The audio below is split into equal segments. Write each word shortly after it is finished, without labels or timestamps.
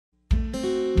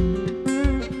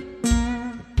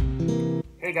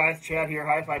Hey guys, Chad here,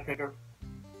 Hi-Fi Picker.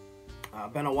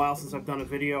 Been a while since I've done a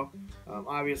video.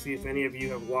 Obviously, if any of you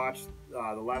have watched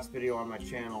the last video on my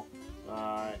channel,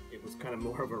 it was kind of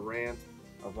more of a rant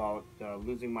about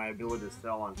losing my ability to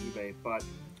sell on eBay. But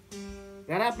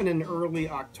that happened in early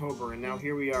October, and now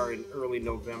here we are in early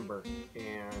November,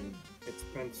 and it's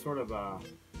been sort of a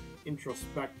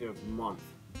introspective month.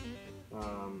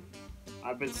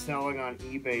 I've been selling on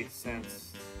eBay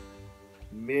since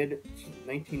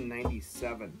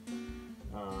mid-1997,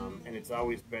 and it's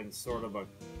always been sort of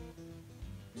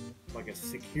like a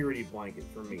security blanket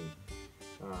for me.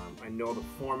 I know the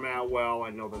format well,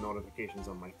 I know the notifications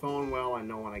on my phone well, I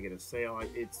know when I get a sale.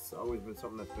 It's always been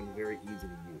something that's been very easy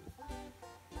to use.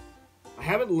 I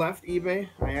haven't left eBay.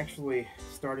 I actually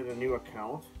started a new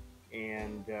account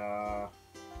and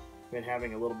been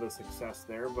having a little bit of success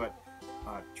there, but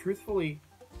truthfully,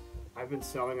 I've been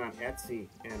selling on Etsy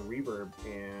and Reverb,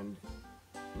 and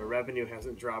my revenue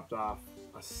hasn't dropped off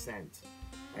a cent.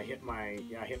 I hit my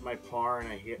par, and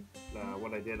I hit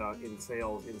what I did in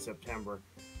sales in September,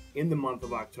 in the month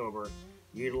of October,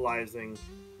 utilizing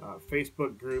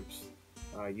Facebook groups,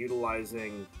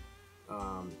 utilizing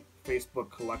Facebook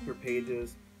collector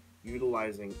pages,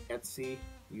 utilizing Etsy,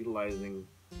 utilizing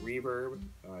Reverb,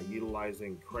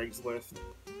 utilizing Craigslist,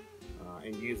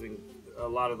 and using a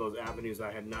lot of those avenues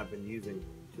I had not been using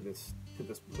to this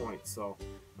point. So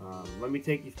let me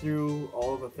take you through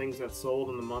all of the things that sold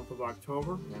in the month of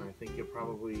October, and I think you'll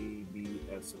probably be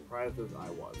as surprised as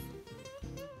I was.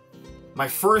 My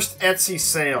first Etsy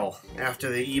sale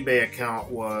after the eBay account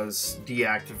was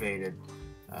deactivated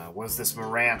was this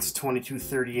Marantz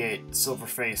 2238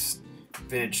 Silverface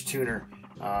vintage tuner.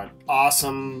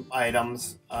 Awesome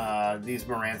items. These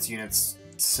Marantz units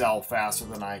sell faster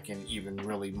than I can even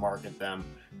really market them.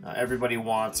 Everybody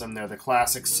wants them. They're the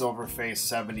classic Silverface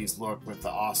 70s look with the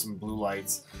awesome blue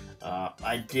lights.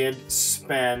 I did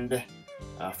spend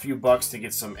a few bucks to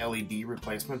get some LED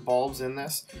replacement bulbs in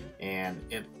this, and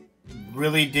it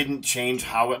really didn't change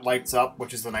how it lights up,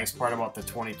 which is the nice part about the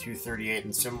 2238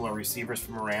 and similar receivers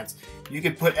from Marantz. You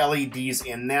could put LEDs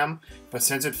in them, but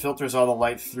since it filters all the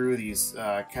light through these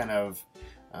kind of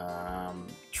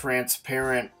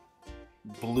transparent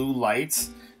blue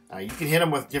lights, you can hit them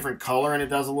with different color and it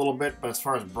does a little bit, but as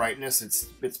far as brightness,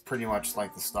 it's pretty much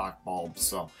like the stock bulbs.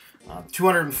 So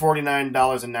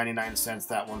 $249.99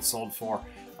 that one sold for.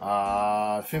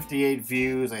 58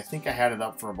 views. I think I had it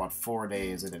up for about 4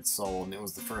 days and it sold, and it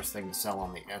was the first thing to sell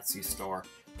on the Etsy store.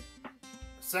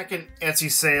 Second Etsy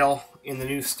sale in the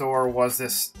new store was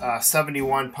this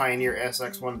 71 Pioneer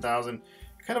SX1000.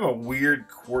 Kind of a weird,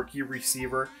 quirky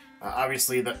receiver.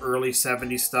 Obviously, the early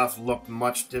 70s stuff looked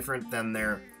much different than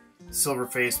their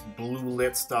Silverface blue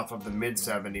lit stuff of the mid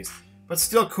 70s, but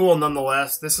still cool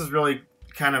nonetheless. This is really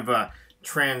kind of a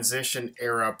transition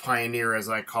era Pioneer, as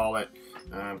I call it,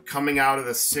 coming out of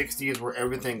the 60s where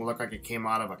everything looked like it came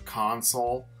out of a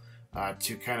console,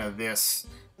 to kind of this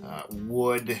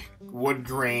wood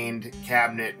grained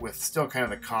cabinet with still kind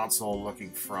of the console looking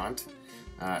front.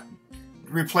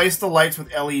 Replace the lights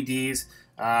with LEDs.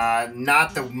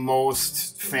 Not the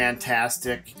most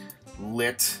fantastic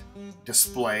lit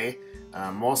display.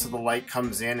 Most of the light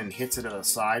comes in and hits it at the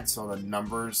side, so the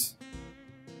numbers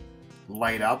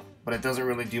light up, but it doesn't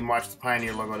really do much. The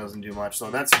Pioneer logo doesn't do much,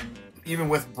 so that's, even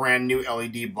with brand new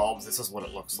LED bulbs, this is what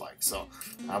it looks like. So,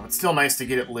 but still nice to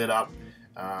get it lit up,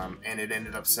 and it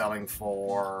ended up selling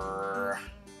for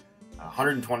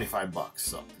 125 bucks.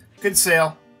 So, good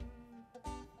sale.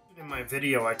 In my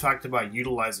video, I talked about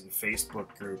utilizing Facebook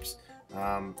groups.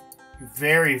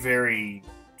 Very, very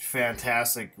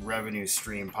fantastic revenue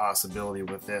stream possibility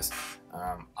with this.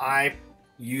 I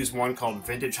use one called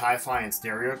Vintage Hi-Fi and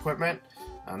Stereo Equipment.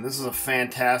 This is a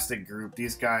fantastic group.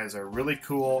 These guys are really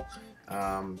cool,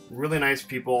 really nice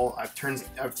people. I've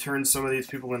turned some of these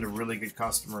people into really good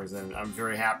customers, and I'm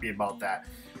very happy about that.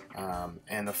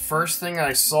 And the first thing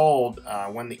I sold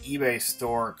when the eBay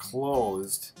store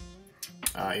closed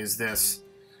is this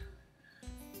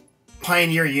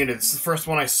Pioneer unit. This is the first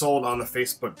one I sold on the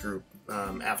Facebook group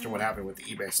after what happened with the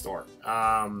eBay store.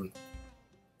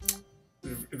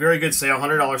 Very good sale,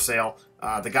 $100 sale.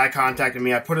 The guy contacted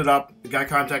me. I put it up. The guy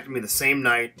contacted me the same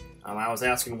night. I was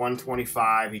asking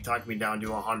 $125. He talked me down to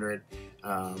 $100.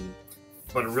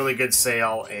 But a really good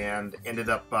sale, and ended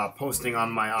up posting on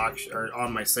my auction, or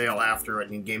on my sale after it,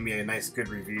 and he gave me a nice good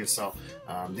review. So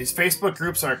these Facebook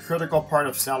groups are a critical part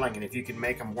of selling, and if you can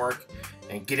make them work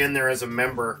and get in there as a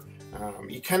member,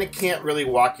 you kind of can't really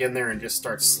walk in there and just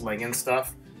start slinging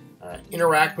stuff.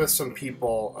 Interact with some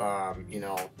people,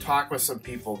 talk with some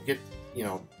people,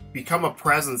 become a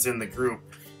presence in the group,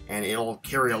 and it'll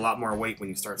carry a lot more weight when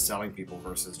you start selling people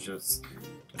versus just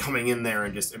coming in there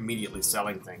and just immediately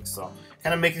selling things. So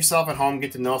kind of make yourself at home,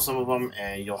 get to know some of them,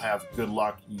 and you'll have good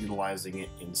luck utilizing it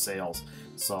in sales.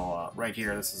 So right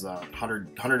here, this is a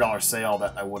 $100 sale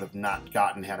that I would have not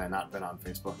gotten had I not been on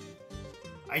Facebook.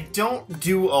 I don't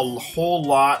do a whole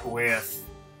lot with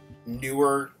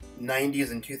newer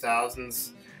 90s and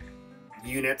 2000s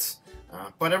units,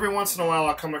 but every once in a while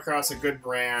I'll come across a good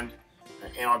brand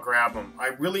and I'll grab them. I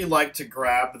really like to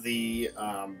grab the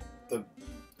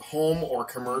home or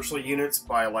commercial units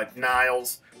by like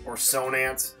Niles or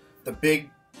Sonance. The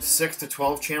big 6 to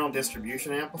 12 channel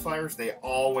distribution amplifiers, they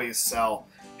always sell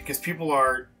because people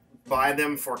buy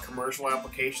them for commercial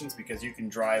applications because you can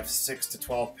drive 6 to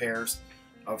 12 pairs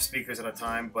of speakers at a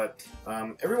time. But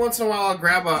every once in a while I'll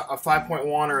grab a 5.1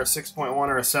 or a 6.1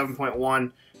 or a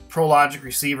 7.1 ProLogic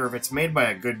receiver if it's made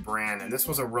by a good brand. And this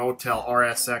was a Rotel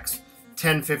RSX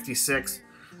 1056.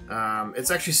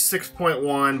 It's actually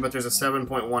 6.1, but there's a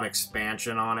 7.1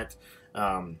 expansion on it.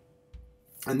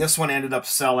 And this one ended up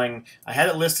selling, I had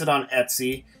it listed on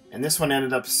Etsy, and this one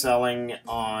ended up selling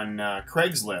on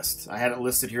Craigslist. I had it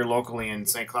listed here locally in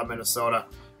St. Cloud, Minnesota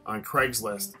on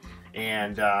Craigslist,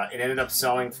 and it ended up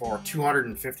selling for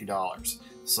 $250.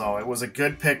 So it was a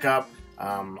good pickup.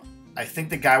 I think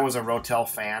the guy was a Rotel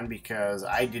fan because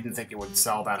I didn't think it would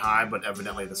sell that high, but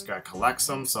evidently this guy collects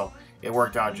them, so it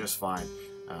worked out just fine.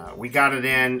 We got it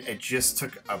in. It just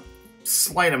took a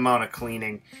slight amount of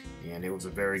cleaning, and it was a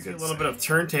very good. A little bit of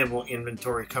turntable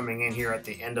inventory coming in here at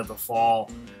the end of the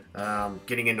fall,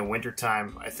 getting into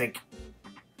wintertime. I think,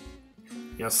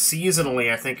 you know,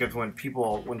 seasonally, I think of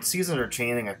when seasons are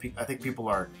changing, I think people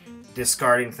are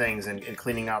discarding things and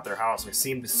cleaning out their house. We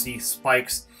seem to see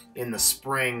spikes in the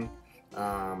spring,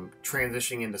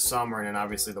 transitioning into summer, and then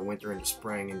obviously the winter into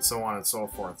spring, and so on and so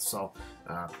forth. So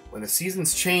when the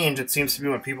seasons change, it seems to be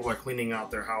when people are cleaning out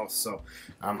their house. So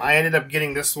I ended up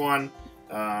getting this one,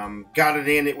 got it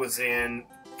in. It was in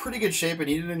pretty good shape. It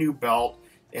needed a new belt.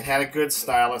 It had a good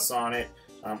stylus on it.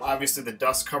 Obviously the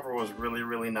dust cover was really,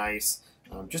 really nice.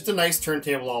 Just a nice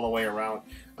turntable all the way around.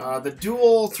 The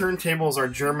dual turntables are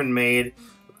German made.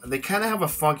 They kind of have a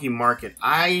funky market.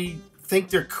 I think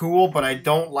they're cool, but I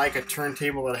don't like a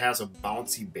turntable that has a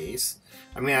bouncy bass.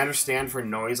 I mean, I understand for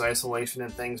noise isolation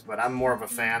and things, but I'm more of a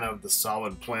fan of the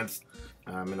solid plinth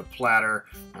and a platter.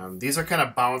 These are kind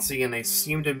of bouncy, and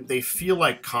they feel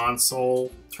like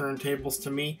console turntables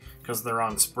to me because they're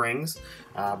on springs.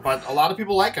 But a lot of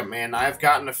people like them, and I've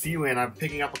gotten a few in. I'm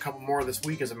picking up a couple more this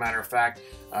week, as a matter of fact.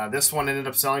 This one ended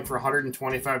up selling for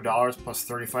 $125 plus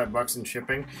 $35 in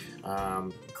shipping.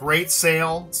 Great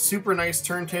sale, super nice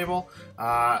turntable.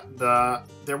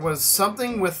 There was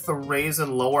something with the raise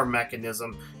and lower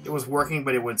mechanism. It was working,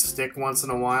 but it would stick once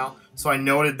in a while. So I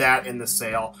noted that in the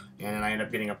sale, and I ended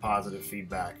up getting a positive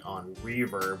feedback on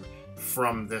Reverb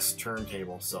from this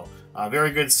turntable. So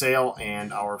very good sale,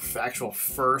 and our actual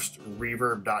first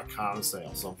Reverb.com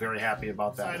sale. So very happy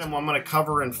about that. The item I'm going to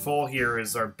cover in full here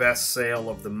is our best sale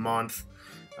of the month.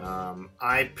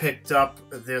 I picked up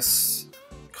this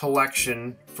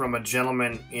collection from a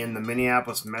gentleman in the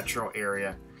Minneapolis metro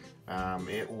area.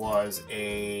 It was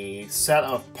a set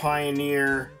of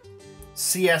Pioneer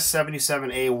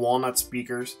CS77A walnut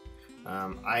speakers.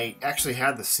 I actually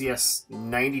had the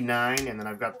CS99, and then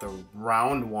I've got the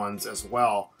round ones as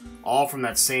well, all from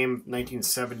that same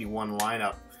 1971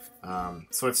 lineup.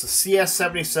 So it's the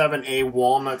CS77A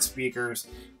walnut speakers.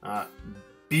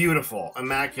 Beautiful,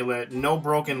 immaculate, no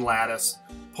broken lattice.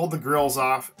 Pulled the grills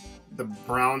off, the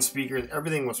brown speakers,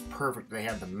 everything was perfect. They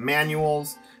had the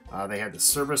manuals, they had the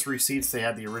service receipts, they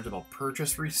had the original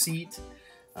purchase receipt.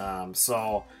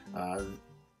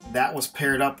 That was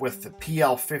paired up with the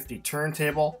PL50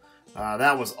 turntable.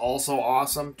 That was also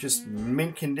awesome. Just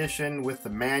mint condition with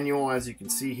the manual, as you can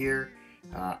see here.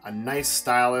 A nice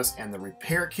stylus and the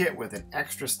repair kit with an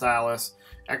extra stylus,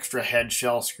 extra head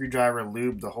shell, screwdriver,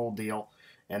 lube, the whole deal.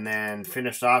 And then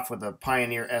finished off with a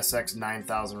Pioneer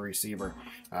SX9000 receiver.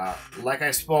 Like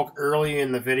I spoke early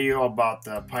in the video about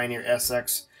the Pioneer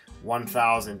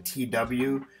SX1000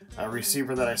 TW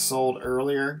receiver that I sold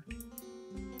earlier.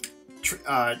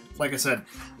 Like I said,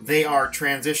 they are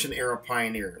transition era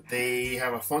Pioneer. They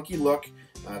have a funky look.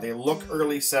 They look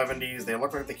early 70s. They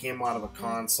look like they came out of a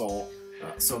console.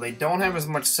 So they don't have as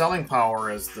much selling power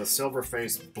as the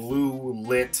silver-faced,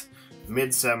 blue-lit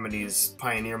mid-70s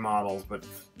Pioneer models, but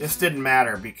this didn't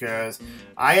matter because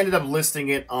I ended up listing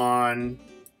it on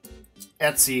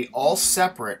Etsy all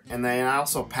separate, and then I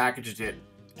also packaged it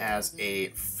as a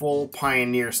full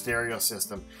Pioneer stereo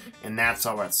system, and that's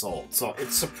how it sold. So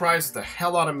it surprised the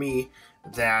hell out of me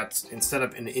that instead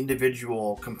of an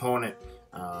individual component,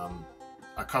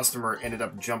 a customer ended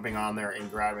up jumping on there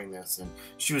and grabbing this, and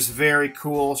she was very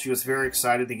cool. She was very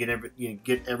excited to get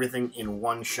everything in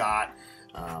one shot.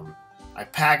 I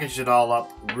packaged it all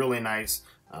up really nice.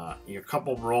 A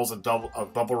couple rolls of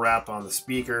bubble wrap on the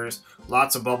speakers,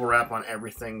 lots of bubble wrap on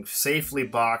everything, safely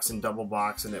boxed and double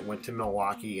boxed, and it went to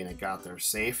Milwaukee and it got there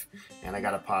safe, and I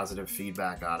got a positive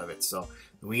feedback out of it. So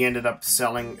we ended up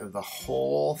selling the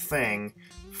whole thing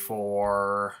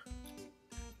for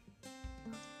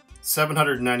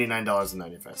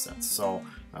 $799.95. So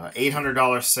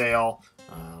 $800 sale,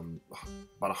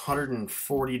 about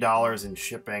 $140 in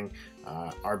shipping.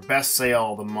 Our best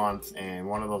sale of the month, and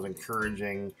one of those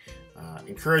encouraging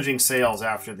sales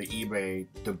after the eBay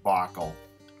debacle.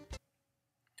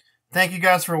 Thank you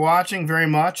guys for watching very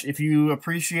much. If you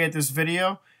appreciate this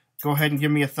video, go ahead and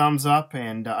give me a thumbs up,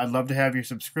 and I'd love to have your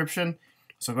subscription.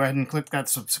 So go ahead and click that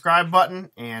subscribe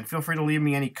button, and feel free to leave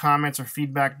me any comments or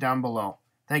feedback down below.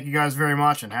 Thank you guys very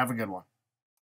much, and have a good one.